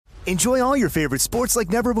Enjoy all your favorite sports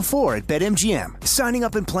like never before at BetMGM. Signing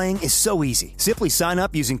up and playing is so easy. Simply sign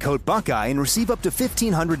up using code Buckeye and receive up to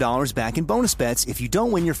 $1,500 back in bonus bets if you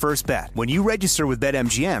don't win your first bet. When you register with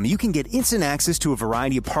BetMGM, you can get instant access to a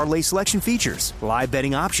variety of parlay selection features, live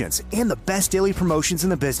betting options, and the best daily promotions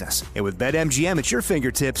in the business. And with BetMGM at your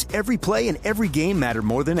fingertips, every play and every game matter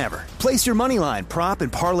more than ever. Place your moneyline, prop,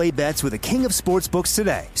 and parlay bets with the king of sportsbooks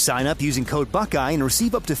today. Sign up using code Buckeye and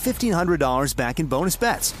receive up to $1,500 back in bonus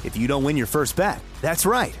bets if you don't win your first bet. That's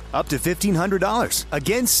right, up to $1,500.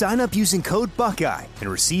 Again, sign up using code Buckeye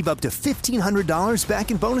and receive up to $1,500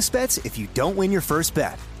 back in bonus bets if you don't win your first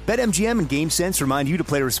bet. BetMGM and GameSense remind you to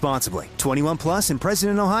play responsibly. 21 plus and present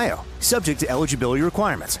in Ohio. Subject to eligibility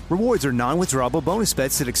requirements. Rewards are non-withdrawable bonus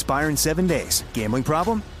bets that expire in 7 days. Gambling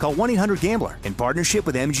problem? Call 1-800-GAMBLER in partnership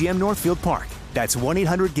with MGM Northfield Park. That's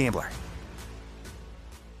 1-800-GAMBLER.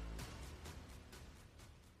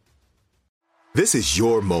 This is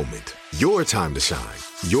your moment, your time to shine,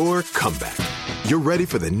 your comeback. You're ready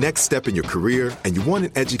for the next step in your career, and you want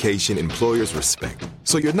an education employers respect.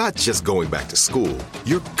 So you're not just going back to school,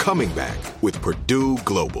 you're coming back with Purdue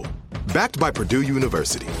Global. Backed by Purdue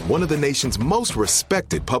University, one of the nation's most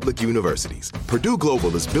respected public universities, Purdue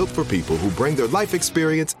Global is built for people who bring their life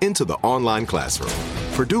experience into the online classroom.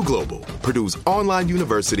 Purdue Global, Purdue's online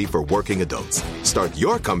university for working adults. Start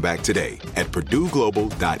your comeback today at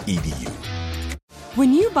purdueglobal.edu.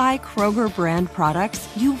 When you buy Kroger brand products,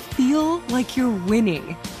 you feel like you're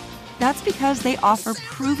winning. That's because they offer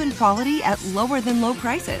proven quality at lower than low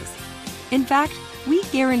prices. In fact, we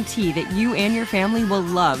guarantee that you and your family will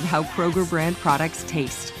love how Kroger brand products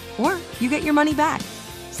taste, or you get your money back.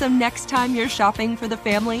 So next time you're shopping for the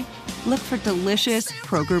family, look for delicious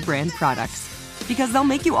Kroger brand products, because they'll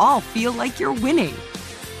make you all feel like you're winning.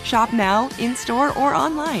 Shop now, in-store, or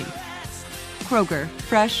online. Kroger,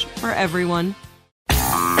 fresh for everyone.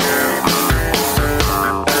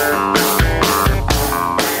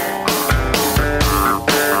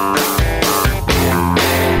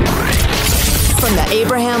 From the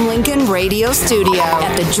Abraham Lincoln Radio Studio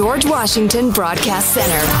at the George Washington Broadcast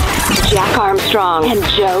Center, Jack Armstrong and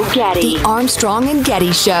Joe Getty. The Armstrong and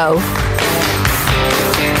Getty Show.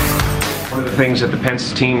 One of the things that the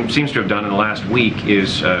Pence team seems to have done in the last week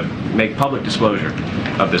is make public disclosure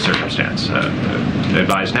of this circumstance.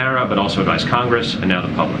 Advise NARA, but also advise Congress and now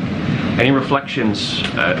the public. Any reflections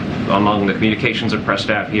among the communications and press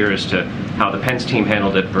staff here as to how the Pence team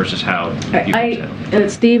handled it versus how you handled it?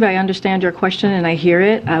 Steve, I understand your question and I hear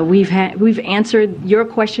it. We've answered your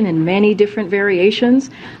question in many different variations.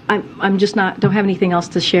 I'm just don't have anything else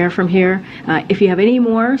to share from here. If you have any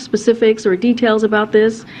more specifics or details about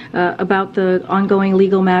this, about the ongoing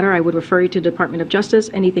legal matter, I would refer you to the Department of Justice.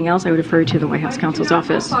 Anything else, I would refer you to the White House counsel's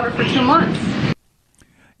office. For 2 months.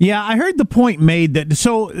 Yeah, I heard the point made that,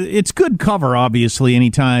 so it's good cover, obviously,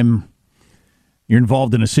 anytime you're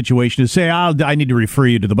involved in a situation to say, I need to refer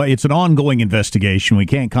you to it's an ongoing investigation. We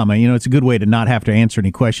can't comment. It's a good way to not have to answer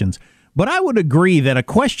any questions. But I would agree that a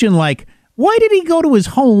question like, why did he go to his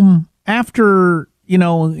home after,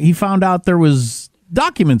 he found out there was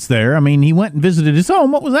documents there? I mean, he went and visited his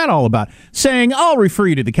home. What was that all about? Saying, I'll refer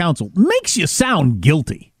you to the council makes you sound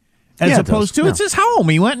guilty. As opposed to, it's his home.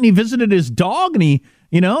 He went and he visited his dog and he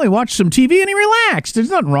watched some TV and he relaxed. There's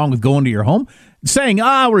nothing wrong with going to your home. Saying,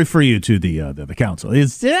 I'll refer you to the council.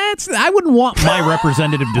 I wouldn't want my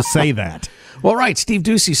representative to say that. Well, right. Steve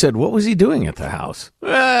Doocy said, what was he doing at the house?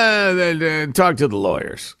 Talk to the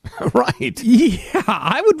lawyers. Right. Yeah,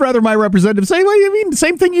 I would rather my representative say, well, you mean the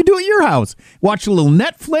same thing you do at your house. Watch a little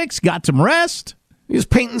Netflix, got some rest. He was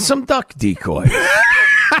painting some duck decoys.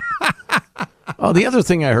 Oh, the other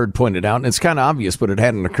thing I heard pointed out, and it's kind of obvious, but it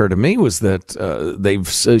hadn't occurred to me, was that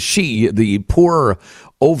the poor,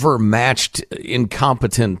 overmatched,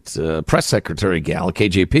 incompetent press secretary gal,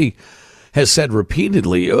 KJP, has said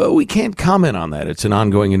repeatedly, we can't comment on that. It's an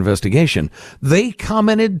ongoing investigation. They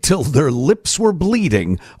commented till their lips were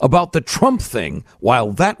bleeding about the Trump thing,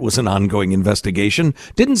 while that was an ongoing investigation.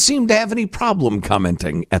 Didn't seem to have any problem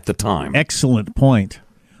commenting at the time. Excellent point.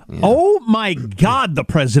 Yeah. Oh, my God, the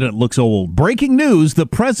president looks old. Breaking news, the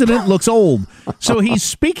president looks old. So he's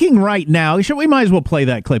speaking right now. We might as well play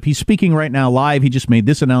that clip. He's speaking right now live. He just made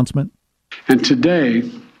this announcement. And today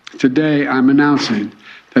I'm announcing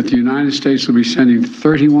that the United States will be sending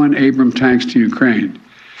 31 Abrams tanks to Ukraine,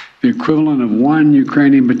 the equivalent of 1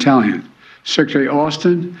 Ukrainian battalion. Secretary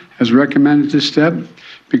Austin has recommended this step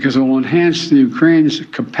because it will enhance the Ukraine's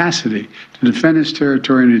capacity to defend its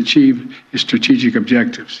territory and achieve its strategic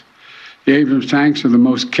objectives. The Abrams tanks are the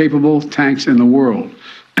most capable tanks in the world.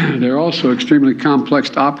 They're also extremely complex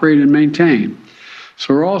to operate and maintain.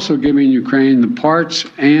 So we're also giving Ukraine the parts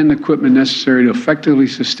and equipment necessary to effectively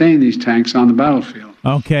sustain these tanks on the battlefield.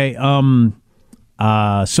 Okay.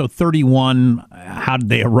 So 31, how did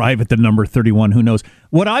they arrive at the number 31? Who knows?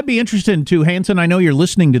 What I'd be interested in, too, Hanson, I know you're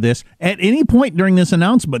listening to this. At any point during this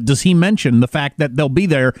announcement, does he mention the fact that they'll be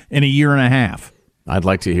there in a year and a half? I'd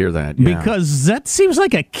like to hear that, yeah. Because that seems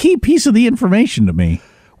like a key piece of the information to me.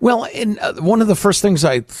 Well, and one of the first things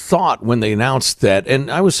I thought when they announced that, and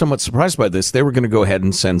I was somewhat surprised by this, they were going to go ahead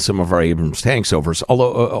and send some of our Abrams tanks over,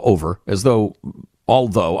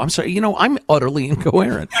 although, I'm sorry, I'm utterly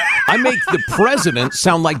incoherent. I make the president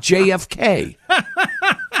sound like JFK.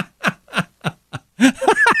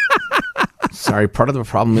 Sorry, part of the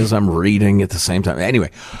problem is I'm reading at the same time.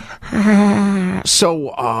 Anyway, so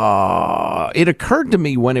it occurred to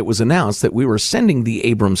me when it was announced that we were sending the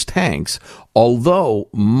Abrams tanks, although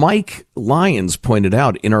Mike Lyons pointed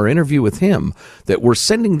out in our interview with him that we're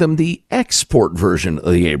sending them the export version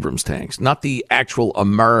of the Abrams tanks, not the actual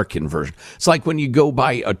American version. It's like when you go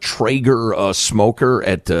buy a Traeger smoker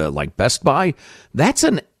at like Best Buy,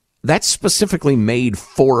 that's specifically made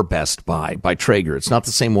for Best Buy by Traeger. It's not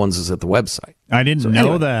the same ones as at the website. I didn't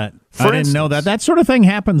know that. I didn't know that. That sort of thing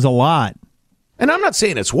happens a lot. And I'm not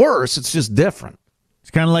saying it's worse. It's just different.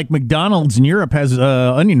 It's kind of like McDonald's in Europe has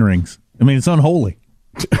onion rings. I mean, it's unholy.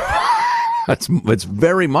 It's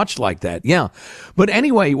very much like that, yeah. But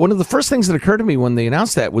anyway, one of the first things that occurred to me when they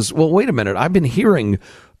announced that was, well, wait a minute. I've been hearing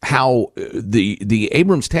how the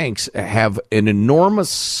Abrams tanks have an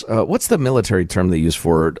enormous, what's the military term they use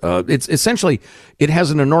for it? It's essentially, it has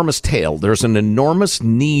an enormous tail. There's an enormous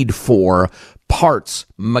need for parts,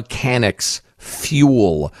 mechanics,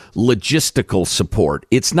 fuel, logistical support.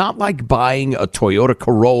 It's not like buying a Toyota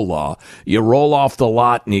Corolla. You roll off the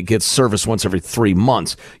lot and you get service once every 3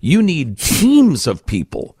 months. You need teams of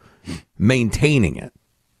people maintaining it.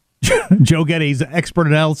 Joe Getty's expert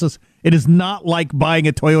analysis. It is not like buying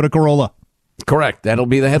a Toyota Corolla. Correct. That'll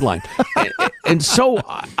be the headline. and so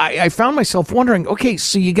I found myself wondering, okay,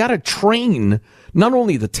 so you got to train not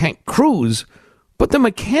only the tank crews, but the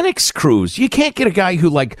mechanics crews. You can't get a guy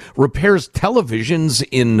who like repairs televisions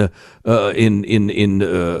in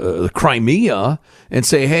Crimea and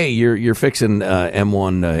say, hey, you're fixing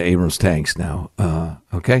M1 Abrams tanks now.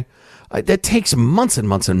 Okay. That takes months and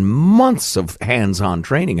months and months of hands-on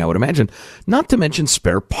training, I would imagine, not to mention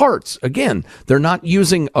spare parts. Again, they're not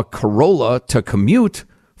using a Corolla to commute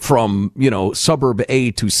from, suburb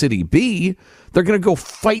A to city B. They're going to go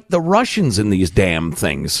fight the Russians in these damn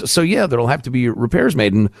things. So, yeah, there'll have to be repairs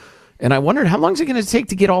made. And I wondered, how long is it going to take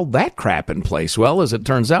to get all that crap in place? Well, as it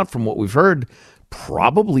turns out, from what we've heard,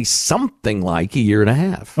 probably something like a year and a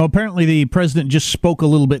half. Well, apparently the president just spoke a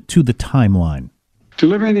little bit to the timeline.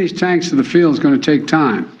 Delivering these tanks to the field is going to take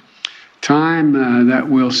time. Time that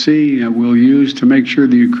we'll use to make sure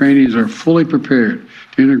the Ukrainians are fully prepared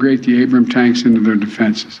to integrate the Abrams tanks into their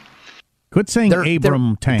defenses. Quit saying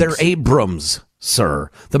Abrams tanks. They're Abrams, sir.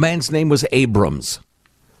 The man's name was Abrams.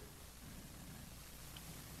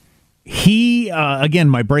 He, again,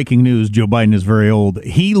 my breaking news, Joe Biden is very old.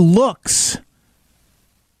 He looks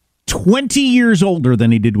 20 years older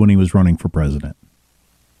than he did when he was running for president.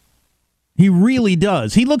 He really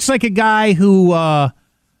does. He looks like a guy who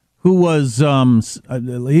was,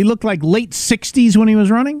 he looked like late 60s when he was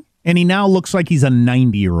running, and he now looks like he's a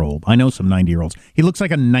 90-year-old. I know some 90-year-olds. He looks like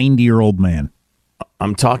a 90-year-old man.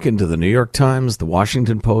 I'm talking to the New York Times, the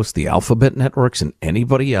Washington Post, the Alphabet Networks, and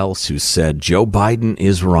anybody else who said Joe Biden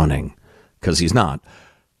is running, because he's not.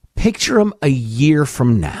 Picture him a year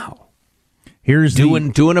from now. Here's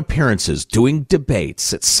doing appearances, doing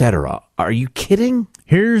debates, etc. Are you kidding?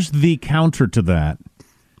 Here's the counter to that.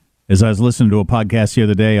 As I was listening to a podcast the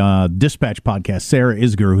other day, Dispatch podcast, Sarah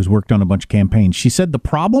Isger, who's worked on a bunch of campaigns, she said the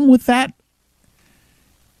problem with that,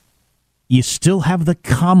 you still have the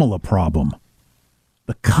Kamala problem.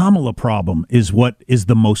 The Kamala problem is what is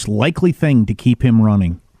the most likely thing to keep him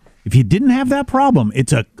running. If you didn't have that problem,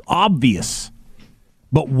 it's obvious.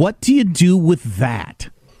 But what do you do with that?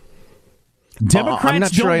 Democrats I'm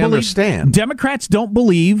not sure I understand. Democrats don't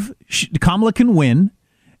believe Kamala can win,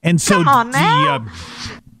 and so come on now.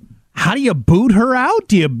 How do you boot her out?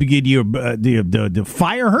 Do you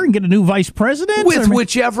fire her and get a new vice president? With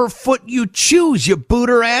whichever foot you choose, you boot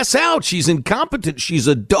her ass out. She's incompetent. She's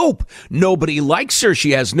a dope. Nobody likes her.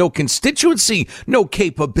 She has no constituency, no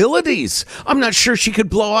capabilities. I'm not sure she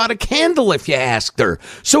could blow out a candle if you asked her.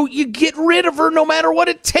 So you get rid of her no matter what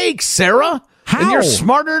it takes, Sarah. How? And you're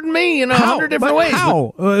smarter than me in 100 different ways.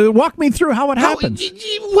 How? Walk me through how it happens.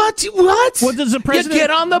 What? What does the president... You get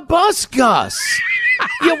on the bus, Gus.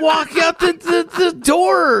 You walk out the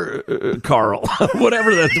door, Carl.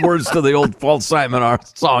 Whatever the words to the old Paul Simon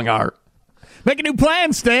song are. Make a new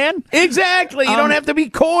plan, Stan. Exactly. You don't have to be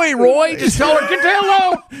coy, Roy. Just tell her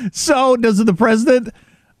Cotillo. So does the president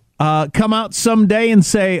come out someday and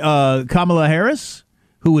say Kamala Harris,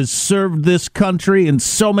 who has served this country in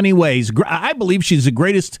so many ways, I believe she's the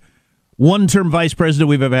greatest one-term vice president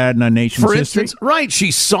we've ever had in our nation's history. For instance, right,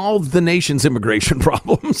 she solved the nation's immigration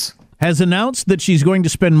problems. Has announced that she's going to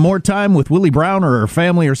spend more time with Willie Brown or her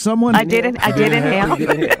family or someone. I didn't have.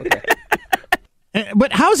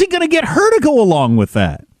 But how's he going to get her to go along with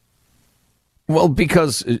that? Well,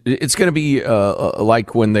 because it's going to be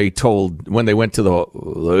like when they went to the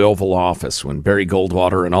Oval Office, when Barry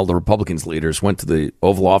Goldwater and all the Republicans leaders went to the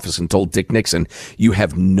Oval Office and told Dick Nixon, you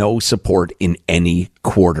have no support in any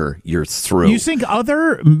quarter, you're through. You think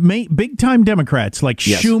other big-time Democrats like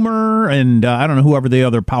Schumer and I don't know, whoever the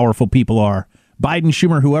other powerful people are, Biden,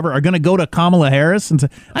 Schumer, whoever, are going to go to Kamala Harris and say,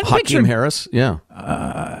 Hakeem Harris, yeah.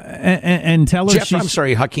 And tell her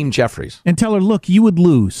Hakeem Jeffries. And tell her, look, you would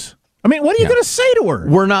lose. I mean, what are you going to say to her?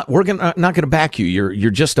 We're not going to back you. You're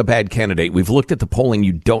just a bad candidate. We've looked at the polling.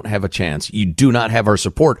 You don't have a chance. You do not have our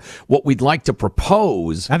support. What we'd like to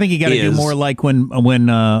propose, I think you got to do more like when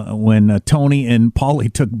Tony and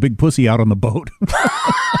Paulie took Big Pussy out on the boat.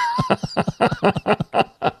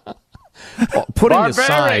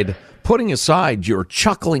 Putting aside your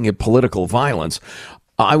chuckling at political violence,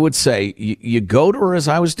 I would say you go to her as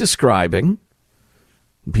I was describing.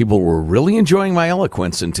 People were really enjoying my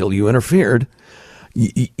eloquence until you interfered.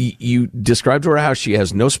 You described to her how she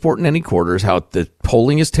has no support in any quarters, how the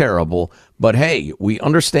polling is terrible. But hey, we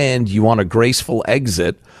understand you want a graceful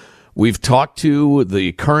exit. We've talked to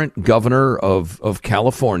the current governor of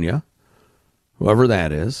California, whoever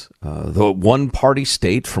that is, the one-party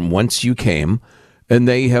state from whence you came, and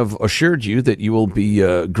they have assured you that you will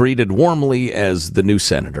be greeted warmly as the new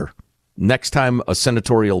senator. Next time a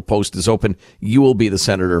senatorial post is open, you will be the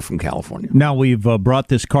senator from California. Now, we've brought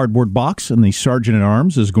this cardboard box, and the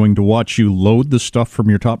sergeant-at-arms is going to watch you load the stuff from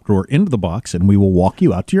your top drawer into the box, and we will walk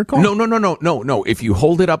you out to your car. No. If you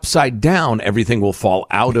hold it upside down, everything will fall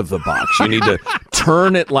out of the box. You need to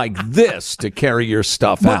turn it like this to carry your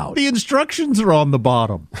stuff out. The instructions are on the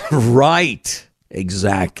bottom. Right.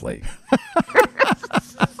 Exactly.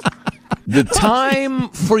 The time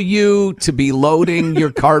for you to be loading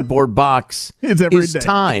your cardboard box is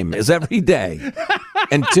every day.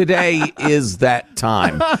 And today is that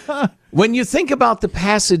time. When you think about the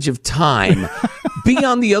passage of time, be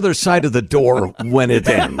on the other side of the door when it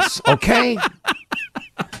ends, okay?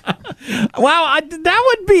 Wow,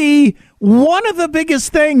 that would be one of the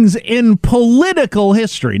biggest things in political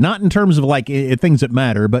history. Not in terms of like things that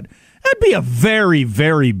matter, but that'd be a very,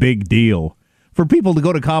 very big deal. For people to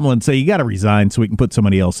go to Kamala and say, you got to resign so we can put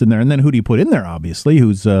somebody else in there. And then who do you put in there, obviously?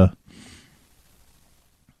 Who's in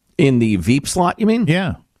the Veep slot, you mean?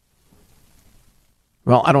 Yeah.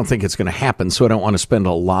 Well, I don't think it's going to happen, so I don't want to spend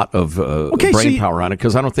a lot of brain power on it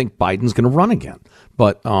because I don't think Biden's going to run again.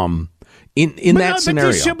 But in that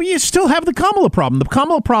scenario... But you still have the Kamala problem. The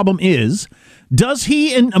Kamala problem is, does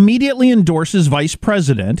he immediately endorse as vice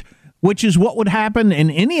president, which is what would happen in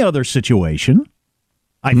any other situation,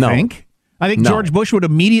 I think. I think George Bush would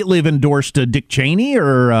immediately have endorsed Dick Cheney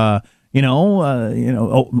or, Obama.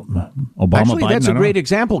 Actually, Biden, that's a great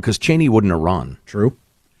example because Cheney wouldn't have run. True.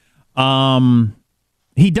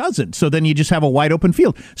 He doesn't. So then you just have a wide open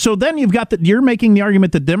field. So then you're making the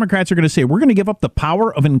argument that Democrats are going to say, we're going to give up the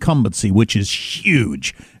power of incumbency, which is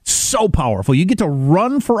huge. So powerful. You get to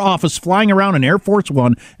run for office flying around in Air Force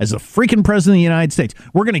One as the freaking president of the United States.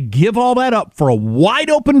 We're going to give all that up for a wide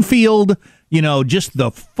open field. Just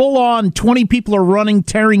the full-on 20 people are running,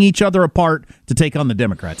 tearing each other apart to take on the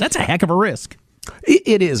Democrats. That's a heck of a risk.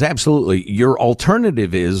 It is, absolutely. Your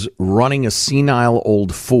alternative is running a senile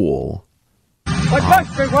old fool.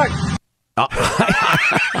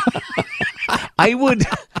 I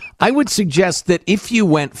would suggest that if you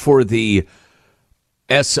went for the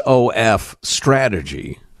SOF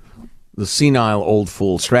strategy, the senile old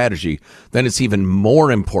fool strategy, then it's even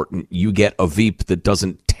more important you get a Veep that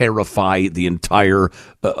doesn't terrify the entire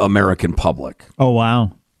American public. Oh,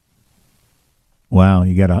 wow. Wow,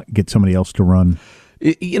 you got to get somebody else to run.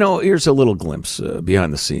 Here's a little glimpse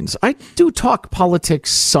behind the scenes. I do talk politics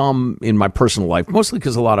some in my personal life, mostly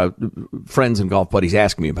because a lot of friends and golf buddies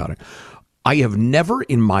ask me about it. I have never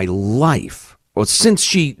in my life, since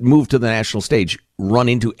she moved to the national stage, run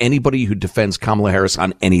into anybody who defends Kamala Harris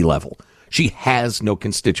on any level. She has no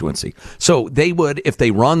constituency. So they would, if they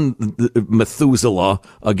run Methuselah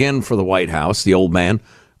again for the White House, the old man,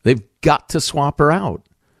 they've got to swap her out.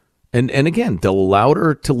 And again, they'll allow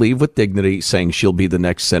her to leave with dignity, saying she'll be the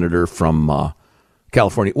next senator from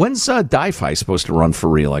California. When's Di-Fi supposed to run for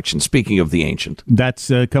re-election? Speaking of the ancient. That's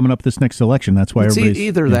coming up this next election. That's why everybody's...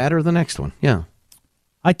 either that or the next one, yeah.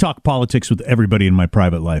 I talk politics with everybody in my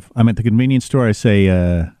private life. I'm at the convenience store. I say,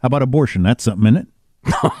 how about abortion? That's something, isn't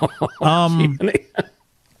it?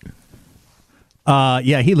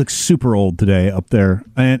 Yeah, he looks super old today up there.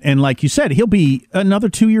 And like you said, he'll be another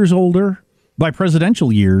 2 years older by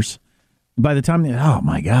presidential years by the time... Oh,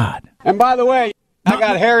 my God. And by the way, I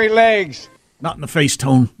got hairy legs. Not in the face,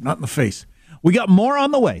 Tone. Not in the face. We got more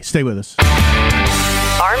on the way. Stay with us.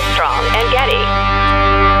 Armstrong and Getty.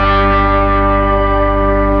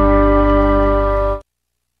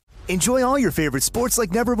 Enjoy all your favorite sports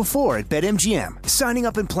like never before at BetMGM. Signing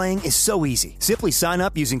up and playing is so easy. Simply sign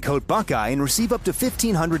up using code Buckeye and receive up to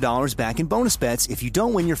 $1,500 back in bonus bets if you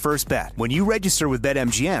don't win your first bet. When you register with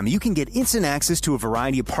BetMGM, you can get instant access to a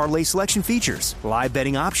variety of parlay selection features, live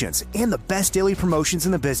betting options, and the best daily promotions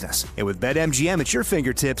in the business. And with BetMGM at your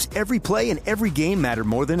fingertips, every play and every game matter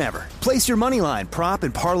more than ever. Place your moneyline, prop,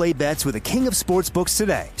 and parlay bets with the king of sportsbooks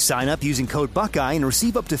today. Sign up using code Buckeye and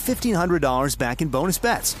receive up to $1,500 back in bonus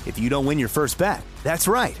bets if you don't win your first bet. That's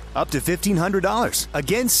right, up to $1,500.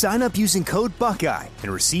 Again, sign up using code Buckeye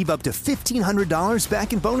and receive up to $1,500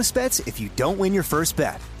 back in bonus bets if you don't win your first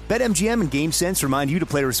bet. BetMGM and GameSense remind you to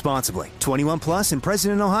play responsibly. 21 plus and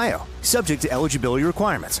present in Ohio. Subject to eligibility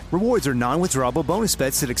requirements. Rewards are non-withdrawable bonus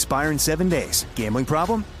bets that expire in 7 days. Gambling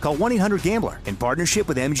problem? Call 1-800-GAMBLER in partnership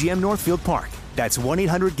with MGM Northfield Park. That's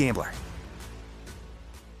 1-800-GAMBLER.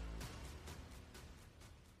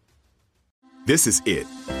 This is it.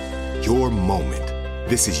 Your moment.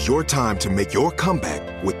 This is your time to make your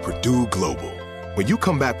comeback with Purdue Global. When you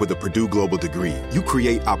come back with a Purdue Global degree, you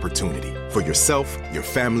create opportunity for yourself, your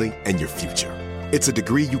family, and your future. It's a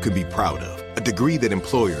degree you can be proud of, a degree that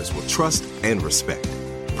employers will trust and respect.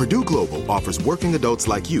 Purdue Global offers working adults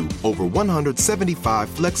like you over 175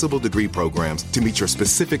 flexible degree programs to meet your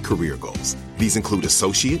specific career goals. These include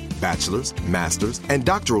associate, bachelor's, master's, and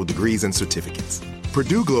doctoral degrees and certificates.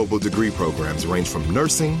 Purdue Global degree programs range from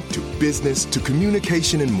nursing to business to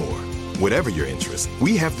communication and more. Whatever your interest,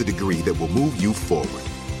 we have the degree that will move you forward.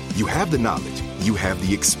 You have the knowledge, you have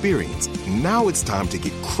the experience. Now it's time to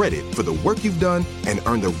get credit for the work you've done and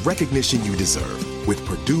earn the recognition you deserve with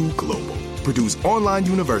Purdue Global, Purdue's online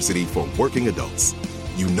university for working adults.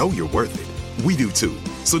 You know you're worth it. We do too.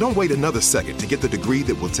 So don't wait another second to get the degree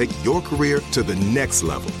that will take your career to the next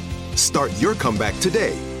level. Start your comeback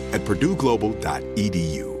today at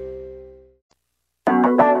purdueglobal.edu.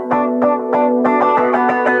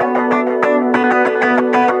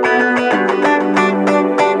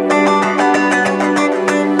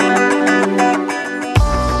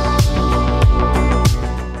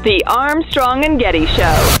 The Armstrong and Getty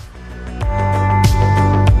Show.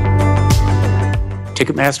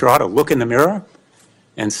 Ticketmaster ought to look in the mirror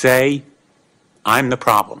and say, I'm the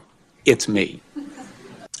problem. It's me.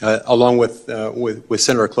 Along with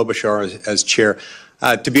Senator Klobuchar as chair.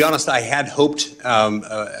 To be honest, I had hoped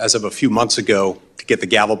as of a few months ago to get the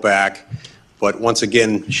gavel back, but once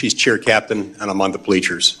again, she's chair captain and I'm on the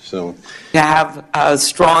bleachers. So to have a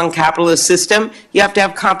strong capitalist system, you have to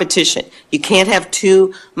have competition. You can't have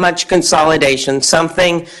too much consolidation,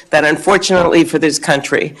 something that unfortunately for this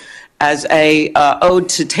country, as a ode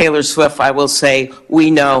to Taylor Swift, I will say, we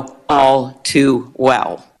know all too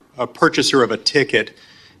well. A purchaser of a ticket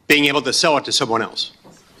being able to sell it to someone else.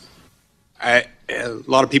 A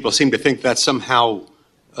lot of people seem to think that's somehow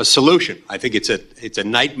a solution. I think it's a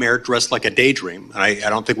nightmare dressed like a daydream. I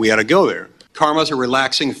don't think we ought to go there. Karma's a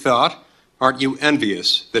relaxing thought. Aren't you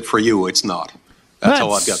envious that for you it's not? That's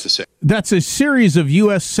all I've got to say. That's a series of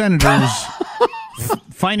U.S. senators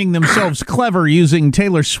finding themselves clever using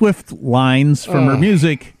Taylor Swift lines from her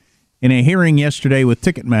music in a hearing yesterday with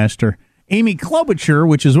Ticketmaster. Amy Klobuchar,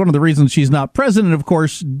 which is one of the reasons she's not president, of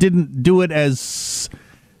course, didn't do it as,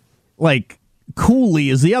 coolly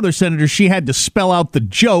as the other senators. She had to spell out the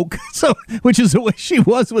joke, which is the way she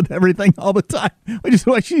was with everything all the time, which is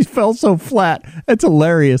why she fell so flat. That's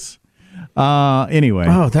hilarious. Anyway.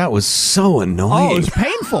 Oh, that was so annoying. Oh, it was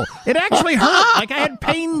painful. It actually hurt. I had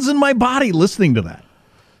pains in my body listening to that.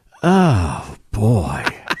 Oh, boy.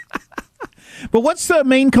 But what's the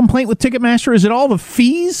main complaint with Ticketmaster? Is it all the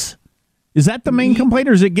fees? Is that the main complaint,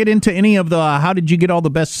 or does it get into any of the how did you get all the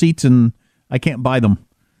best seats and I can't buy them?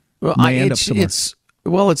 Well, it's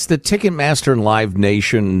the Ticketmaster and Live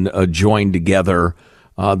Nation joined together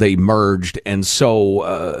They merged, and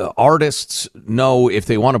so artists know if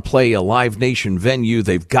they want to play a Live Nation venue,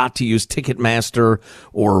 they've got to use Ticketmaster,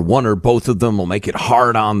 or one or both of them will make it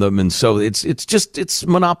hard on them, and so it's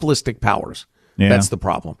monopolistic powers. Yeah. That's the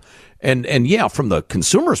problem. And yeah, from the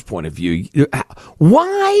consumer's point of view,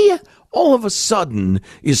 why all of a sudden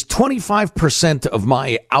is 25% of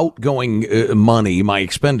my outgoing money, my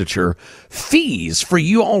expenditure, fees for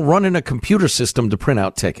you all running a computer system to print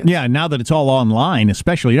out tickets? Yeah, now that it's all online,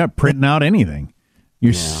 especially, you're not printing out anything.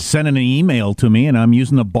 You're sending an email to me, and I'm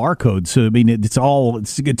using a barcode. So, I mean,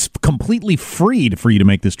 it's completely free for you to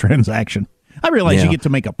make this transaction. I realize you get to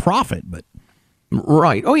make a profit, but...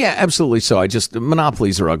 Right. Oh, yeah, absolutely. So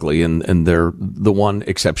monopolies are ugly, and they're the one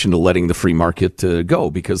exception to letting the free market go,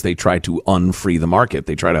 because they try to unfree the market.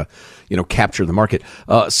 They try to, capture the market.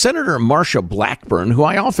 Senator Marsha Blackburn, who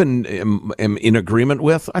I often am in agreement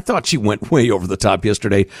with, I thought she went way over the top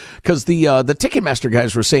yesterday, because the Ticketmaster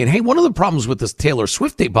guys were saying, hey, one of the problems with this Taylor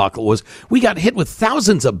Swift debacle was we got hit with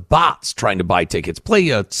thousands of bots trying to buy tickets.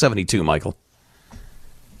 Play 72, Michael.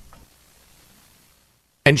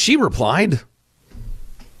 And she replied...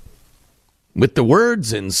 with the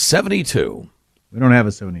words in 72. We don't have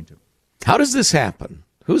a 72. How does this happen?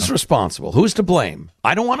 Who's responsible? Who's to blame?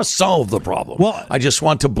 I don't want to solve the problem. Well, I just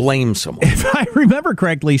want to blame someone. If I remember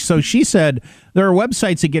correctly, so she said there are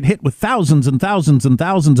websites that get hit with thousands and thousands and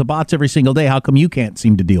thousands of bots every single day. How come you can't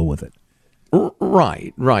seem to deal with it?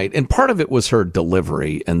 Right. And part of it was her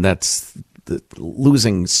delivery, and that's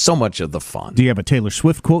losing so much of the fun. Do you have a Taylor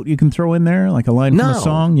Swift quote you can throw in there, like a line from a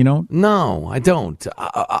song? No, I don't.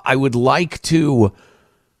 I would like to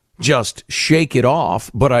just shake it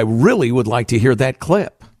off, but I really would like to hear that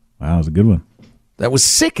clip. Wow, that was a good one. That was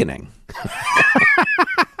sickening.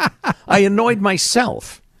 I annoyed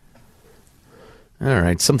myself. All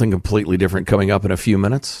right, something completely different coming up in a few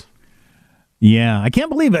minutes. Yeah, I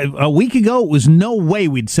can't believe it. A week ago, it was no way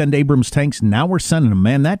we'd send Abrams tanks. Now we're sending them.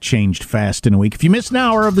 Man, that changed fast in a week. If you missed an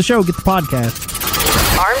hour of the show, get the podcast.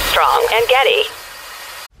 Armstrong and Getty.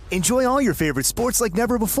 Enjoy all your favorite sports like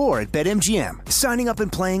never before at BetMGM. Signing up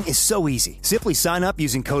and playing is so easy. Simply sign up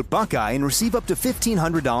using code Buckeye and receive up to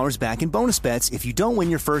 $1,500 back in bonus bets if you don't win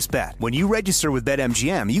your first bet. When you register with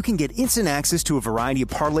BetMGM, you can get instant access to a variety of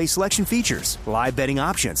parlay selection features, live betting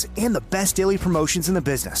options, and the best daily promotions in the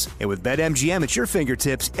business. And with BetMGM at your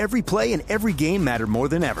fingertips, every play and every game matter more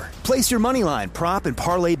than ever. Place your moneyline, prop, and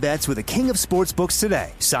parlay bets with the king of sportsbooks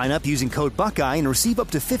today. Sign up using code Buckeye and receive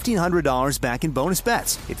up to $1,500 back in bonus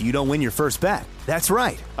bets if you don't win your first bet. That's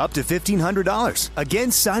right, up to $1,500. Again,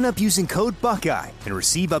 sign up using code Buckeye and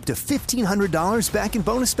receive up to $1,500 back in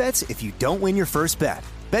bonus bets if you don't win your first bet.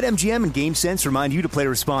 BetMGM and GameSense remind you to play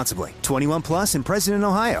responsibly. 21 plus and present in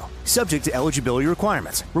Ohio. Subject to eligibility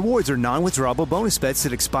requirements. Rewards are non-withdrawable bonus bets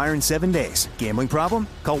that expire in 7 days. Gambling problem?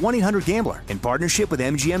 Call 1-800-GAMBLER in partnership with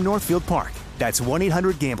MGM Northfield Park. That's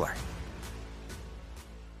 1-800-GAMBLER.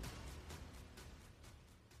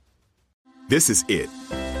 This is it.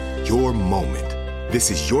 Your moment.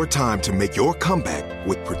 This is your time to make your comeback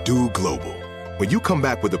with Purdue Global. When you come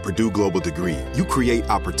back with a Purdue Global degree, you create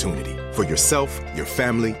opportunity for yourself, your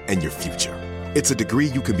family, and your future. It's a degree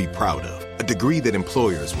you can be proud of, a degree that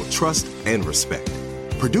employers will trust and respect.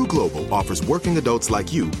 Purdue Global offers working adults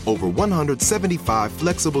like you over 175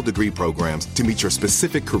 flexible degree programs to meet your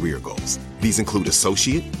specific career goals. These include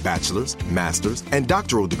associate, bachelor's, master's, and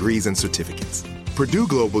doctoral degrees and certificates. Purdue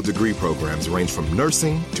Global degree programs range from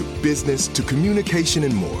nursing to business to communication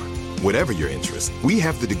and more. Whatever your interest, we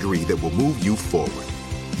have the degree that will move you forward.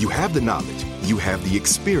 You have the knowledge, you have the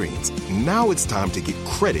experience. Now it's time to get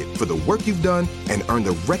credit for the work you've done and earn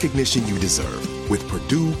the recognition you deserve with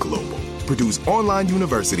Purdue Global, Purdue's online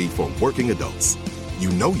university for working adults. You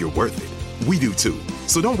know you're worth it. We do too.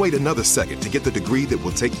 So don't wait another second to get the degree that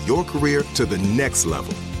will take your career to the next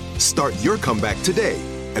level. Start your comeback today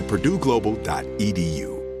at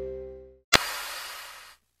purdueglobal.edu.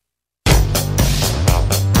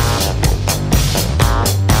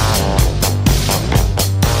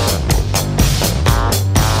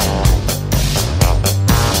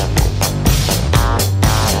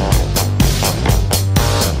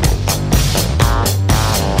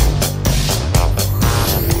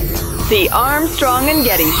 The Armstrong and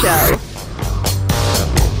Getty Show.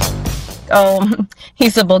 Oh,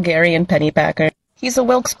 he's a Bulgarian pennypacker. He's a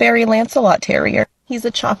Wilkes-Barre Lancelot Terrier. He's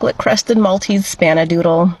a chocolate-crested Maltese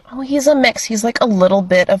Spanadoodle. Oh, he's a mix. He's like a little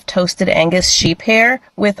bit of toasted Angus sheep hair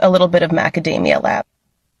with a little bit of macadamia lap.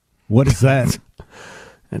 What is that?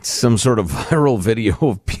 It's some sort of viral video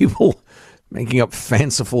of people making up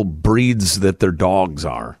fanciful breeds that their dogs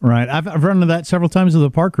are. Right. I've run into that several times at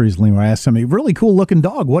the park recently where I asked somebody, really cool looking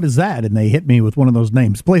dog, what is that? And they hit me with one of those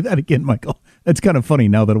names. Play that again, Michael. That's kind of funny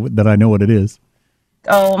now that I know what it is.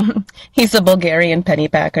 Oh, he's a Bulgarian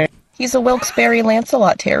pennypacker. He's a Wilkes-Barre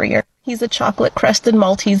Lancelot Terrier. He's a chocolate-crested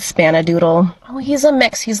Maltese Spanadoodle. Oh, he's a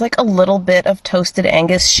mix. He's like a little bit of toasted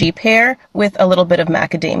Angus sheep hair with a little bit of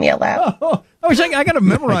macadamia lab. I got to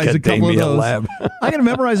memorize a couple of those. I got to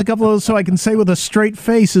memorize a couple of those so I can say with a straight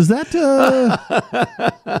face, is that...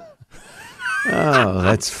 Oh,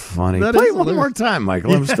 that's funny. That Play is it one hilarious. more time,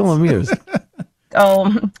 Michael. I'm still amused.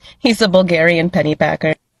 Oh, he's a Bulgarian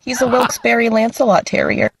pennypacker. He's a Wilkes-Barre Lancelot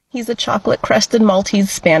Terrier. He's a chocolate-crested Maltese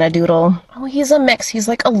Spanadoodle. Oh, he's a mix. He's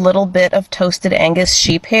like a little bit of toasted Angus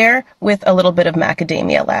sheep hair with a little bit of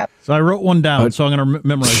macadamia lab. So I wrote one down, so I'm going to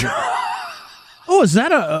memorize it. Oh, is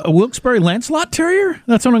that a Wilkes-Barre Lancelot Terrier?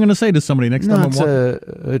 That's what I'm going to say to somebody next time. It's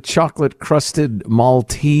a chocolate-crusted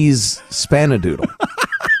Maltese Spanadoodle.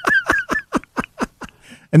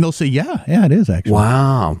 And they'll say, yeah, it is actually.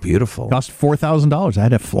 Wow, beautiful. Cost $4,000. I had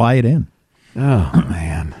to fly it in. Oh,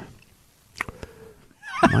 man.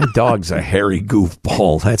 My dog's a hairy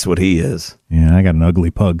goofball. That's what he is. Yeah, I got an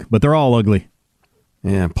ugly pug, but they're all ugly.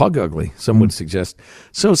 Yeah, pug ugly, some would suggest.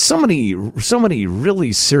 So many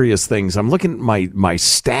really serious things. I'm looking at my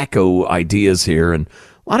stack of ideas here, and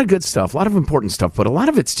a lot of good stuff, a lot of important stuff, but a lot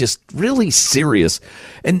of it's just really serious.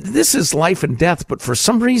 And this is life and death, but for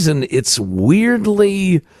some reason, it's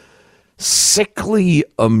weirdly, sickly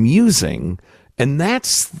amusing. And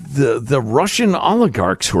that's the Russian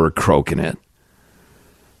oligarchs who are croaking it.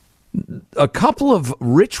 A couple of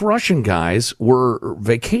rich Russian guys were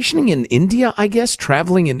vacationing in India, I guess,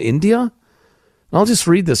 traveling in India. I'll just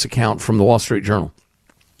read this account from the Wall Street Journal.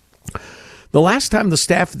 The last time the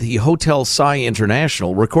staff at the Hotel Sai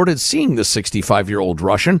International recorded seeing the 65-year-old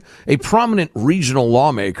Russian, a prominent regional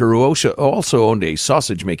lawmaker who also owned a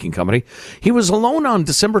sausage-making company, he was alone on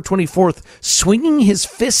December 24th, swinging his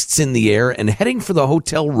fists in the air and heading for the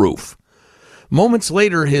hotel roof. Moments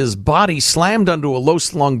later, his body slammed onto a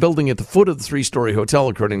low-slung building at the foot of the three-story hotel,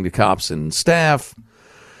 according to cops and staff.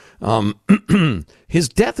 His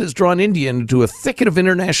death has drawn India into a thicket of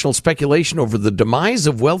international speculation over the demise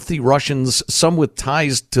of wealthy Russians, some with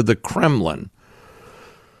ties to the Kremlin.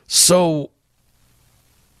 So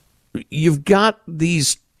you've got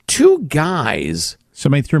these two guys.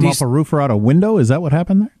 Somebody threw him off a roof or out a window? Is that what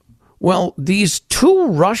happened there? Well, these two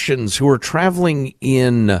Russians who are traveling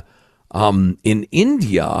in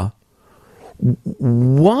India,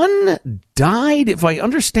 one died, if I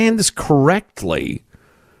understand this correctly,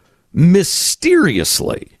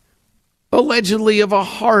 mysteriously, allegedly of a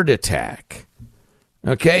heart attack.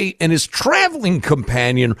 Okay? And his traveling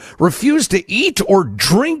companion refused to eat or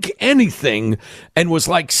drink anything and was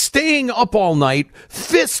like staying up all night,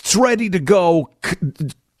 fists ready to go,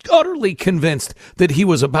 utterly convinced that he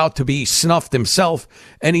was about to be snuffed himself,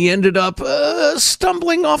 and he ended up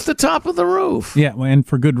stumbling off the top of the roof. Yeah, and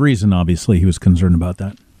for good reason, obviously. He was concerned about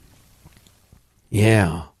that.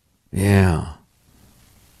 Yeah.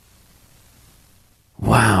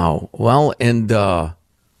 Wow. Well, and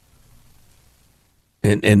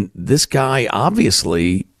this guy,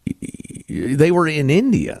 obviously, they were in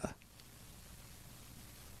India.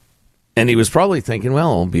 And he was probably thinking, well,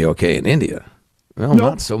 I'll be okay in India. Well,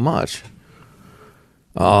 not so much.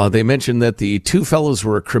 They mentioned that the two fellows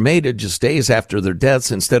were cremated just days after their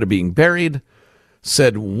deaths instead of being buried,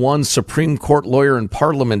 said one Supreme Court lawyer and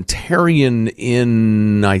parliamentarian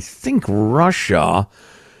in, I think, Russia.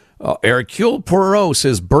 Hercule Poirot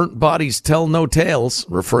says burnt bodies tell no tales,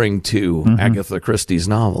 referring to Agatha Christie's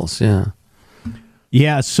novels.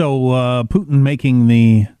 Yeah, so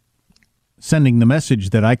Putin sending the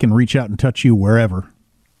message that I can reach out and touch you wherever.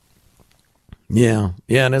 Yeah,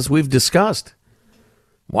 and as we've discussed,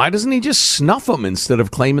 why doesn't he just snuff them instead of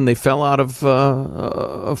claiming they fell off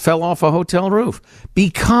a hotel roof?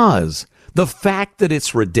 Because the fact that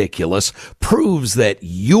it's ridiculous proves that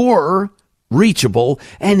you're reachable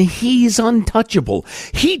and he's untouchable.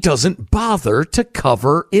 He doesn't bother to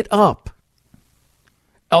cover it up.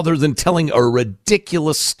 Other than telling a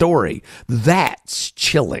ridiculous story. That's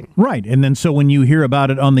chilling. Right, and then so when you hear about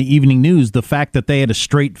it on the evening news, the fact that they had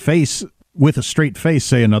with a straight face,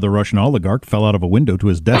 say another Russian oligarch fell out of a window to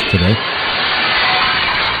his death today.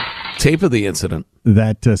 Tape of the incident.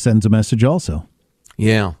 That sends a message also.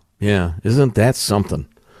 Yeah. Isn't that something?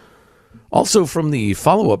 Also from the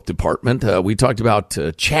follow-up department, we talked about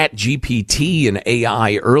ChatGPT and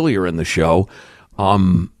AI earlier in the show.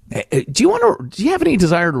 Do you have any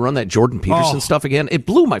desire to run that Jordan Peterson stuff again? It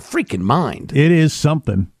blew my freaking mind. It is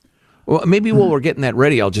something. Well, maybe while we're getting that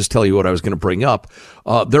ready, I'll just tell you what I was going to bring up.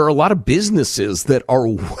 There are a lot of businesses that are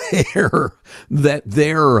aware that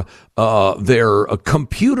their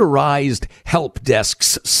computerized help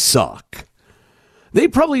desks suck. They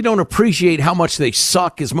probably don't appreciate how much they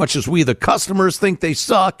suck as much as we, the customers, think they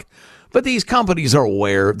suck. But these companies are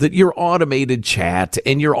aware that your automated chat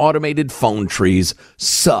and your automated phone trees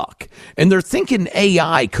suck. And they're thinking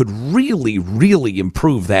AI could really, really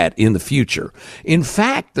improve that in the future. In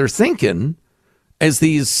fact, they're thinking, as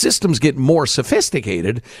these systems get more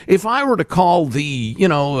sophisticated, if I were to call the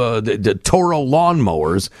Toro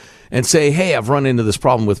lawnmowers and say, hey, I've run into this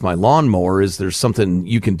problem with my lawnmower. Is there something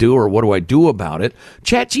you can do, or what do I do about it?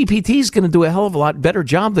 ChatGPT is going to do a hell of a lot better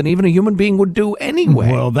job than even a human being would do anyway.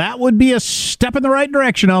 Well, that would be a step in the right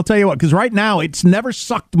direction, I'll tell you what, because right now it's never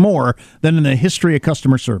sucked more than in the history of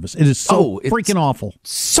customer service. It is so freaking awful.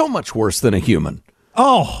 So much worse than a human.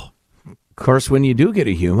 Oh, of course, when you do get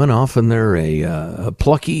a human, often they're a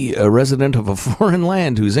plucky resident of a foreign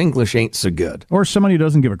land whose English ain't so good. Or someone who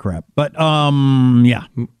doesn't give a crap. But, yeah.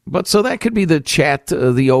 But so that could be the chat,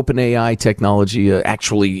 the OpenAI technology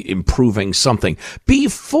actually improving something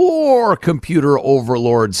before computer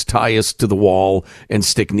overlords tie us to the wall and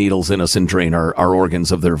stick needles in us and drain our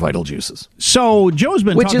organs of their vital juices. So Joe's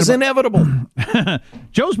been Which is inevitable.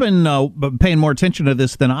 Joe's been paying more attention to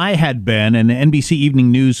this than I had been, and NBC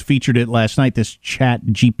Evening News featured it last night, this Chat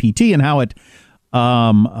GPT, and how it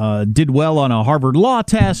did well on a Harvard law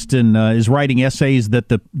test and is writing essays that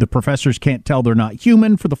the professors can't tell they're not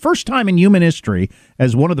human. For the first time in human history,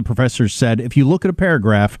 as one of the professors said, if you look at a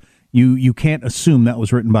paragraph, you can't assume that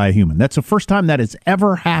was written by a human. That's the first time that has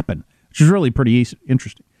ever happened, which is really pretty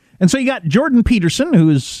interesting. And so you got Jordan Peterson,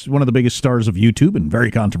 who is one of the biggest stars of YouTube and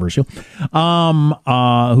very controversial,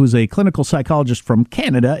 who's a clinical psychologist from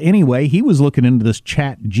Canada. Anyway, he was looking into this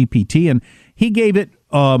Chat GPT, and he gave it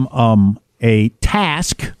a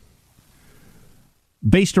task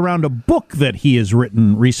based around a book that he has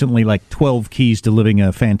written recently, like 12 Keys to Living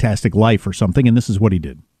a Fantastic Life or something, and this is what he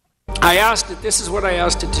did. This is what I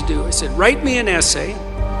asked it to do. I said, write me an essay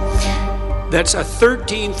that's a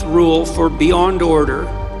 13th rule for Beyond Order,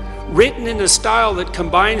 written in a style that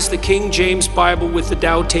combines the King James Bible with the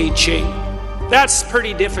Tao Te Ching. That's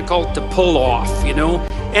pretty difficult to pull off, you know.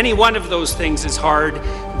 Any one of those things is hard.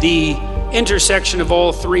 The intersection of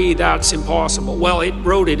all three, that's impossible. Well, it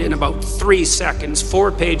wrote it in about 3 seconds, 4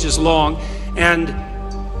 pages long, and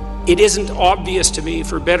it isn't obvious to me,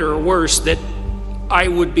 for better or worse, that I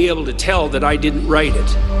would be able to tell that I didn't write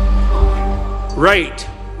it. Right,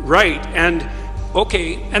 and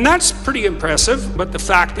okay, and that's pretty impressive, but the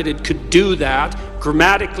fact that it could do that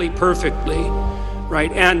grammatically perfectly,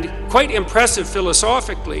 right, and quite impressive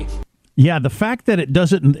philosophically. Yeah, the fact that it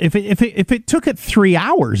doesn't, if it took it 3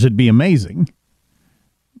 hours, it'd be amazing.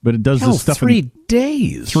 But it does this stuff 3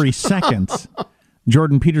 days. 3 seconds.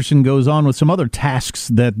 Jordan Peterson goes on with some other tasks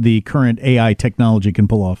that the current AI technology can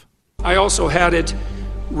pull off. I also had it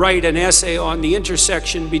write an essay on the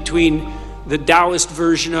intersection between the Taoist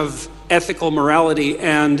version of ethical morality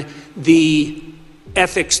and the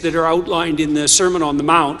ethics that are outlined in the Sermon on the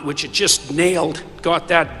Mount, which it just nailed, got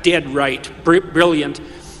that dead right, brilliant.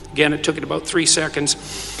 Again, it took it about 3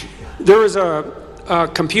 seconds. There was a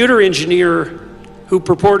computer engineer who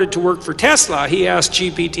purported to work for Tesla. He asked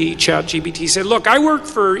ChatGPT, said, look, I work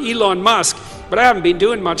for Elon Musk, but I haven't been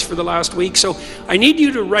doing much for the last week, so I need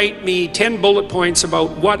you to write me 10 bullet points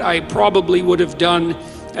about what I probably would have done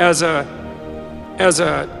as a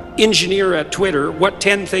engineer at Twitter. What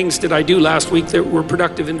 10 things did I do last week that were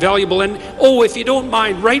productive and valuable? And, if you don't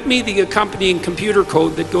mind, write me the accompanying computer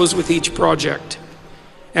code that goes with each project.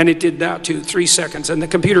 And it did that too, 3 seconds, and the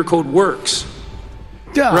computer code works.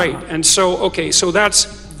 Duh. Right, and so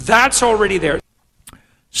that's already there.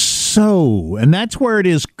 So, and that's where it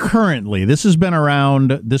is currently. This has been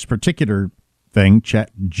around, this particular thing,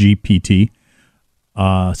 ChatGPT,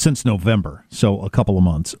 since November, so a couple of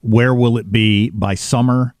months. Where will it be by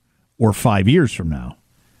summer or 5 years from now?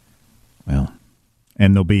 Well,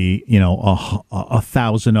 and there'll be,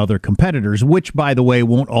 1,000 other competitors, which, by the way,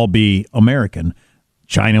 won't all be American.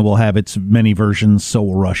 China will have its many versions, so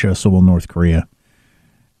will Russia, so will North Korea.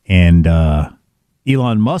 And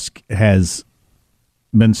Elon Musk has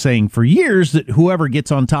been saying for years that whoever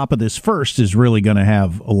gets on top of this first is really going to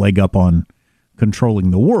have a leg up on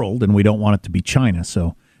controlling the world, and we don't want it to be China.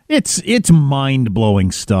 So it's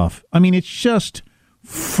mind-blowing stuff. I mean, it's just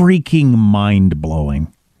freaking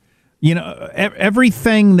mind-blowing.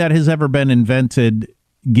 Everything that has ever been invented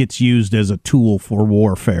gets used as a tool for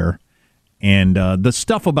warfare. And the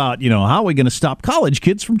stuff about, how are we going to stop college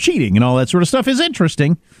kids from cheating and all that sort of stuff is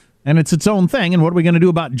interesting. And it's its own thing. And what are we going to do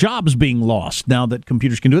about jobs being lost now that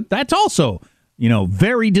computers can do it? That's also,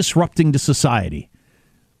 very disrupting to society.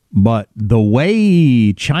 But the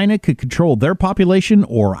way China could control their population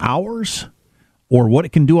or ours, or what it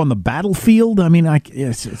can do on the battlefield,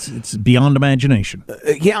 it's beyond imagination.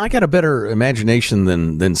 I got a better imagination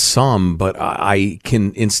than some, but I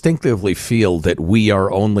can instinctively feel that we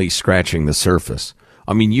are only scratching the surface.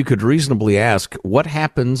 I mean, you could reasonably ask, what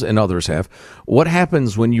happens, and others have, what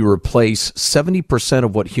happens when you replace 70%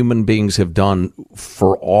 of what human beings have done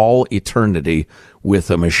for all eternity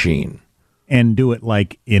with a machine? And do it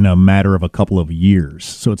like in a matter of a couple of years,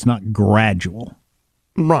 so it's not gradual.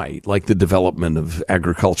 Right, like the development of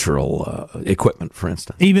agricultural equipment, for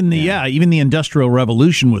instance. Even the Industrial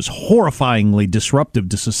Revolution was horrifyingly disruptive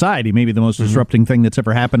to society, maybe the most disrupting thing that's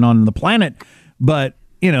ever happened on the planet. But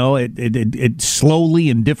it slowly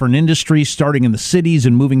in different industries, starting in the cities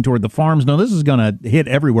and moving toward the farms. No, this is going to hit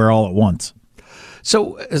everywhere all at once.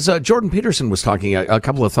 So as Jordan Peterson was talking, a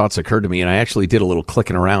couple of thoughts occurred to me, and I actually did a little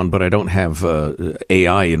clicking around, but I don't have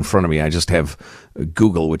AI in front of me. I just have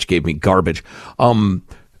Google, which gave me garbage.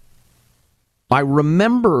 I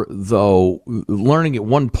remember, though, learning at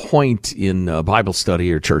one point in Bible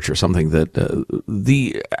study or church or something that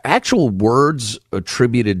the actual words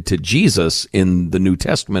attributed to Jesus in the New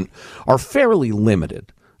Testament are fairly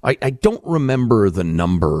limited. I don't remember the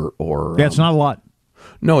number or... Yeah, it's not a lot.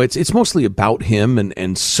 No, it's mostly about him,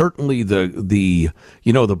 and certainly the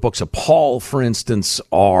books of Paul, for instance,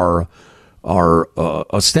 are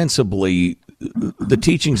ostensibly the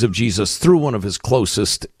teachings of Jesus through one of his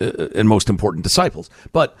closest and most important disciples.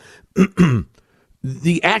 But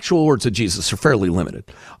the actual words of Jesus are fairly limited.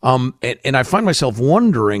 And I find myself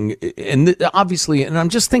wondering, and obviously, and I'm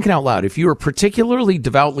just thinking out loud, if you are particularly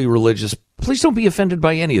devoutly religious, please don't be offended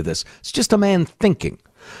by any of this. It's just a man thinking.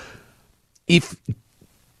 If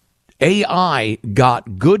AI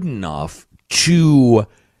got good enough to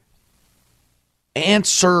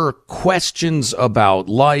answer questions about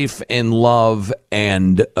life and love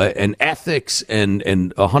and ethics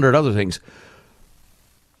and 100 other things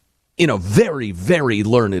in a very, very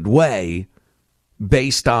learned way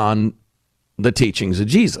based on the teachings of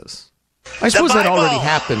Jesus. I suppose that already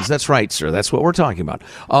happens. That's right, sir. That's what we're talking about.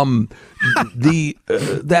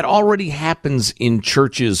 That already happens in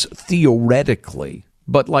churches theoretically.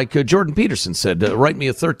 But like Jordan Peterson said, write me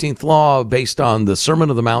a 13th law based on the Sermon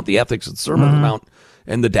on the Mount, the ethics of the Sermon on the Mount,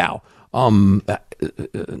 and the Dow.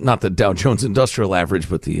 Not the Dow Jones Industrial Average,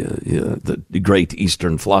 but the great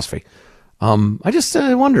Eastern philosophy. I just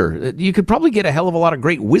wonder, you could probably get a hell of a lot of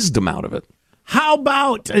great wisdom out of it. How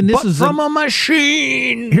about, and this is from a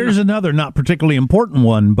machine. Here's another not particularly important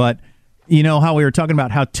one, but you know how we were talking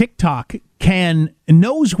about how TikTok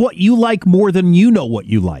knows what you like more than you know what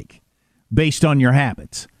you like, based on your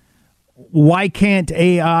habits. Why can't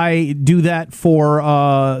AI do that for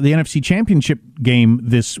the NFC Championship game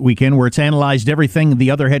this weekend, where it's analyzed everything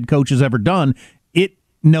the other head coach has ever done? It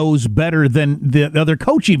knows better than the other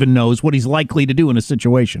coach even knows what he's likely to do in a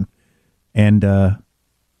situation. And,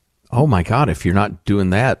 oh my God, if you're not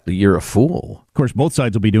doing that, you're a fool. Of course, both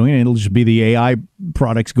sides will be doing it. It'll just be the AI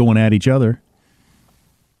products going at each other.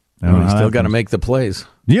 You still got to make the plays.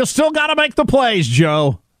 You still got to make the plays,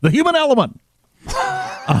 Joe. The human element.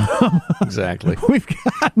 Exactly. We've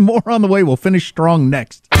got more on the way. We'll finish strong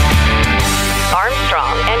next.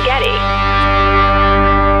 Armstrong and Getty.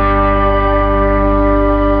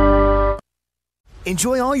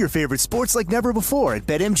 Enjoy all your favorite sports like never before at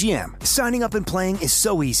BetMGM. Signing up and playing is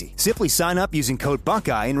so easy. Simply sign up using code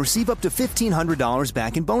Buckeye and receive up to $1,500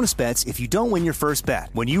 back in bonus bets if you don't win your first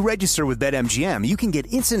bet. When you register with BetMGM, you can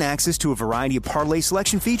get instant access to a variety of parlay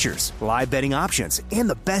selection features, live betting options, and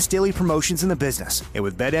the best daily promotions in the business. And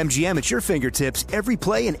with BetMGM at your fingertips, every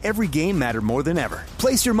play and every game matter more than ever.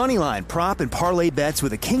 Place your moneyline, prop, and parlay bets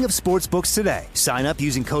with the king of sportsbooks today. Sign up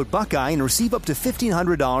using code Buckeye and receive up to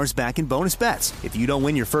 $1,500 back in bonus bets if you don't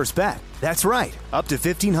win your first bet. That's right, up to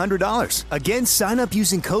 $1,500. Again, sign up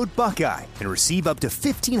using code Buckeye and receive up to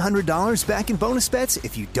 $1,500 back in bonus bets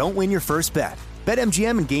if you don't win your first bet.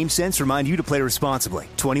 BetMGM and GameSense remind you to play responsibly.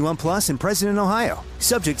 21 plus and present in Ohio.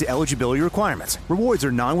 Subject to eligibility requirements. Rewards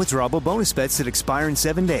are non-withdrawable bonus bets that expire in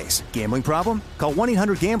 7 days. Gambling problem? Call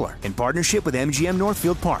 1-800-GAMBLER in partnership with MGM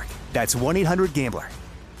Northfield Park. That's 1-800-GAMBLER.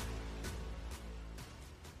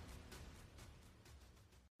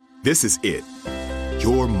 This is it.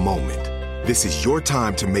 Your moment. This is your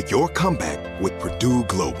time to make your comeback with Purdue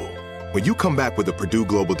Global. When you come back with a Purdue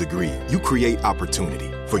Global degree, you create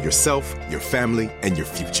opportunity for yourself, your family, and your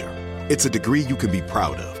future. It's a degree you can be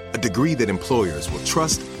proud of, a degree that employers will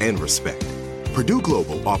trust and respect. Purdue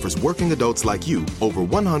Global offers working adults like you over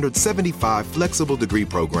 175 flexible degree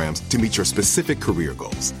programs to meet your specific career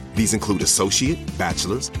goals. These include associate,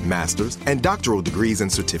 bachelor's, master's, and doctoral degrees and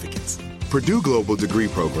certificates. Purdue Global degree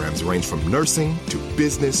programs range from nursing to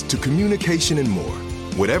business to communication and more.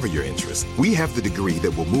 Whatever your interest, we have the degree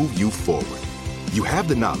that will move you forward. You have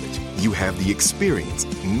the knowledge, you have the experience.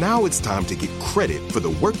 Now it's time to get credit for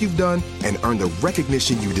the work you've done and earn the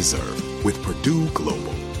recognition you deserve with Purdue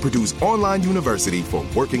Global, Purdue's online university for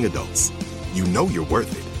working adults. You know you're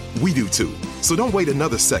worth it. We do too. So don't wait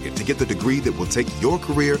another second to get the degree that will take your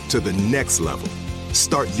career to the next level.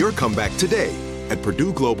 Start your comeback today at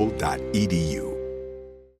purdueglobal.edu.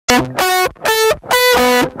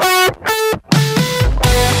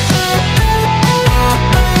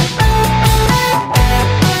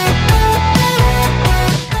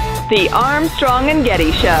 The Armstrong and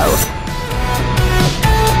Getty Show.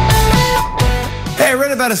 Hey, I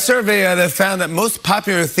read about a survey that found that most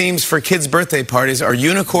popular themes for kids' birthday parties are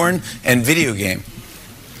unicorn and video game.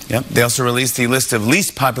 Yep. They also released the list of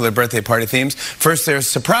least popular birthday party themes. First, there's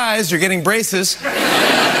surprise, you're getting braces.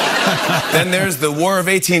 Then there's the War of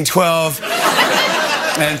 1812.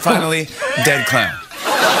 And finally, dead clown.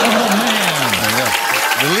 Oh, man. There you go.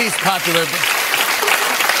 The least popular...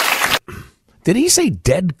 Did he say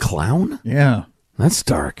dead clown? Yeah. That's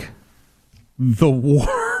dark. The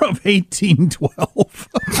War of 1812.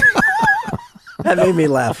 That made me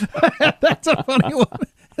laugh. That's a funny one.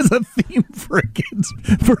 As a theme for a kid's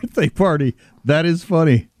birthday party. That is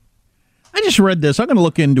funny. I just read this. I'm going to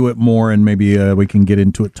look into it more, and maybe we can get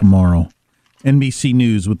into it tomorrow. NBC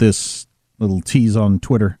News with this little tease on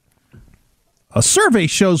Twitter. A survey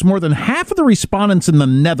shows more than half of the respondents in the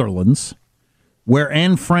Netherlands, where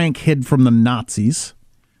Anne Frank hid from the Nazis,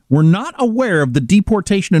 were not aware of the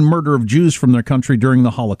deportation and murder of Jews from their country during the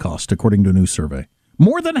Holocaust, according to a new survey.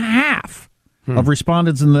 More than half of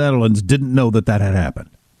respondents in the Netherlands didn't know that had happened.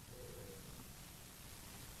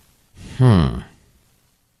 What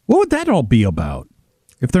would that all be about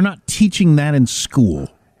if they're not teaching that in school?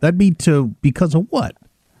 That'd be because of what?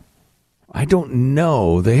 I don't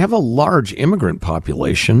know. They have a large immigrant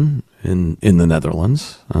population in the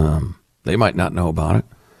Netherlands. They might not know about it.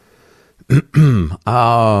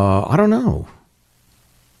 I don't know.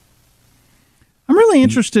 I'm really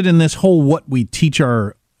interested in this whole what we teach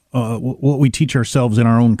ourselves in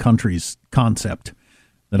our own countries concept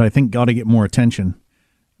that I think got to get more attention.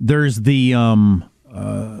 There's the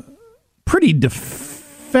pretty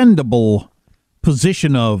defendable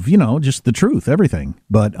position of, just the truth, everything.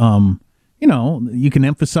 But you can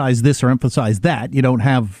emphasize this or emphasize that. You don't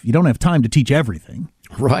have time to teach everything.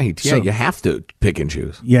 Right. Yeah, so you have to pick and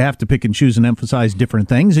choose. You have to pick and choose and emphasize different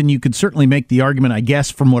things. And you could certainly make the argument, I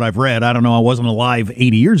guess, from what I've read. I don't know. I wasn't alive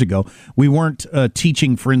 80 years ago. We weren't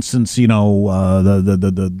teaching, for instance,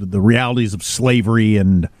 the realities of slavery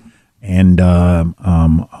and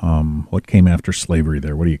what came after slavery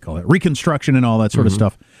there. What do you call it? Reconstruction and all that sort of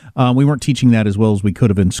stuff. We weren't teaching that as well as we could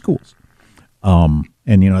have in schools. And,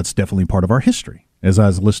 it's definitely part of our history. As I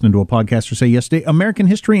was listening to a podcaster say yesterday, American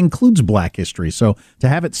history includes black history. So to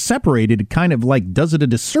have it separated kind of does it a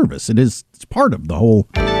disservice. It's part of the whole.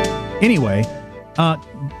 Anyway,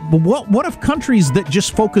 what if countries that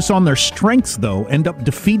just focus on their strengths, though, end up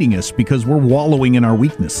defeating us because we're wallowing in our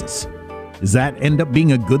weaknesses? Does that end up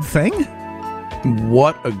being a good thing?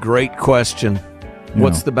 What a great question.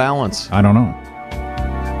 What's the balance? I don't know.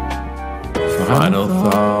 Final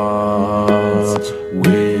thoughts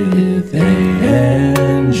with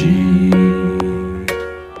Angie.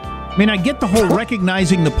 I mean, I get the whole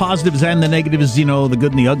recognizing the positives and the negatives, the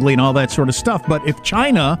good and the ugly and all that sort of stuff. But if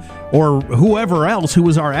China or whoever else who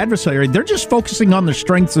is our adversary, they're just focusing on their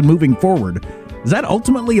strengths and moving forward, is that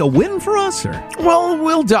ultimately a win for us? Or? Well,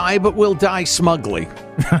 we'll die, but we'll die smugly,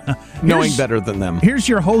 knowing better than them. Here's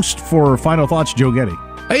your host for Final Thoughts, Joe Getty.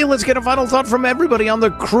 Hey, let's get a final thought from everybody on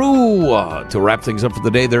the crew. To wrap things up for the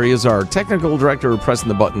day, there he is, our technical director pressing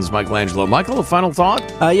the buttons, Michelangelo. Michael, a final thought?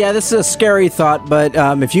 Yeah, this is a scary thought, but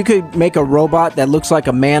if you could make a robot that looks like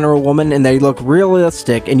a man or a woman and they look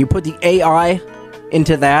realistic, and you put the AI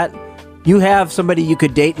into that, you have somebody you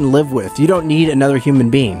could date and live with. You don't need another human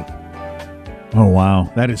being. Oh, wow.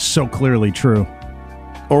 That is so clearly true.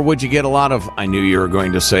 Or would you get a lot of, I knew you were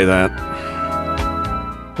going to say that.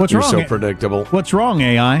 What's You're wrong? so predictable. What's wrong,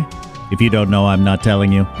 AI? If you don't know, I'm not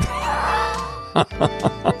telling you.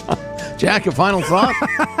 Jack, a final thought?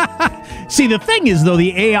 See, the thing is, though,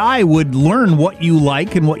 the AI would learn what you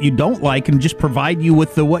like and what you don't like and just provide you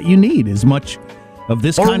with what you need as much of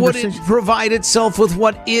this or conversation. Or would it provide itself with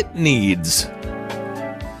what it needs?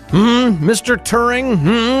 Mr.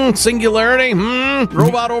 Turing? Singularity?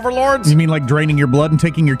 Robot overlords? You mean like draining your blood and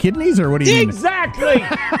taking your kidneys, or what do you mean? Exactly!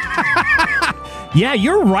 Yeah,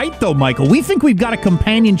 you're right, though, Michael. We think we've got a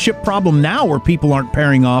companionship problem now where people aren't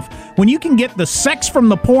pairing off. When you can get the sex from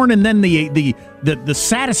the porn and then the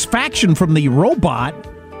satisfaction from the robot,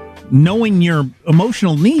 knowing your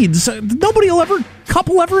emotional needs, nobody will ever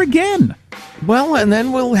couple ever again. Well, and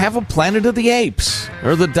then we'll have a Planet of the Apes,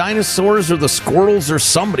 or the dinosaurs, or the squirrels, or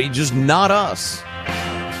somebody, just not us.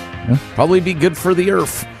 Yeah. Probably be good for the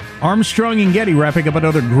earth. Armstrong and Getty wrapping up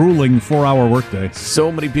another grueling 4-hour workday.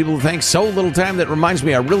 So many people think so little time. That reminds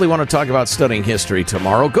me, I really want to talk about studying history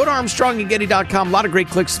tomorrow. Go to ArmstrongandGetty.com. A lot of great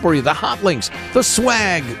clicks for you. The hot links, the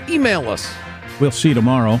swag. Email us. We'll see you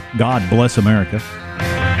tomorrow. God bless America.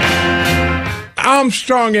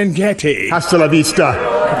 Armstrong and Getty. Hasta la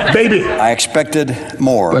vista, baby. I expected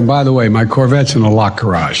more. And by the way, my Corvette's in the lock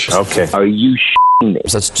garage. Okay. Are you me?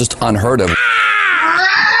 That's just unheard of.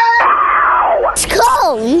 It's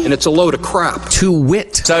cold. And it's a load of crap. To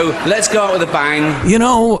wit. So let's go out with a bang. You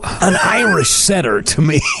know, an Irish setter to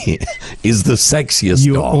me is the sexiest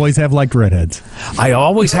You dog. always have liked redheads. I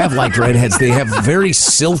always have liked redheads. They have very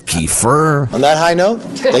silky fur. On that high note,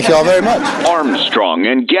 thank you all very much. Armstrong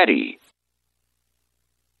and Getty.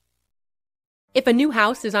 If a new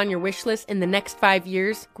house is on your wish list in the next 5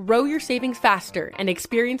 years, grow your savings faster and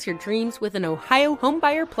experience your dreams with an Ohio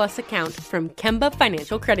Homebuyer Plus account from Kemba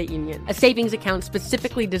Financial Credit Union. A savings account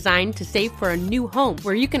specifically designed to save for a new home,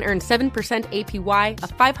 where you can earn 7% APY,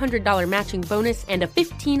 a $500 matching bonus, and a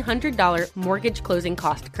 $1,500 mortgage closing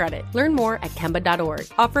cost credit. Learn more at Kemba.org.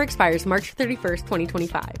 Offer expires March 31st,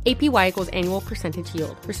 2025. APY equals annual percentage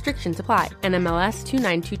yield. Restrictions apply. NMLS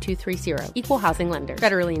 292230. Equal housing lender.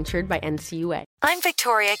 Federally insured by NCUA. I'm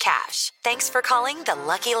Victoria Cash. Thanks for calling the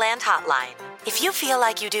Lucky Land Hotline. If you feel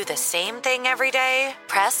like you do the same thing every day,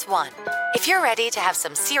 press 1. If you're ready to have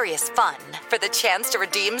some serious fun for the chance to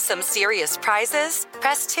redeem some serious prizes,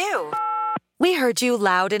 press 2. We heard you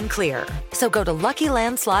loud and clear. So go to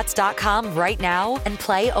LuckyLandSlots.com right now and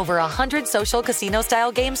play over 100 social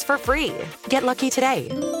casino-style games for free. Get lucky today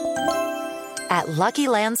at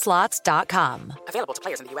LuckyLandSlots.com. Available to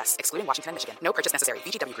players in the U.S., excluding Washington and Michigan. No purchase necessary.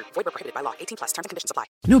 VGW Group. Void where prohibited by law. 18+. Terms and conditions apply.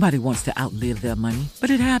 Nobody wants to outlive their money, but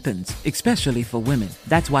it happens, especially for women.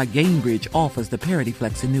 That's why GameBridge offers the Parity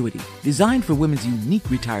Flex annuity, designed for women's unique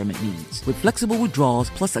retirement needs, with flexible withdrawals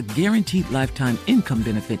plus a guaranteed lifetime income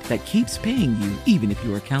benefit that keeps paying you even if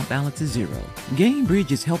your account balance is zero.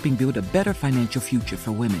 GameBridge is helping build a better financial future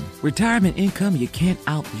for women. Retirement income you can't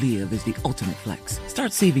outlive is the ultimate flex.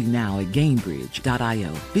 Start saving now at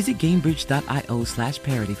GameBridge.io. Visit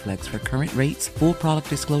GameBridge.io/ParityFlex for current rates, full product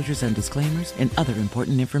disclosures and disclaimers, and other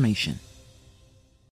important information.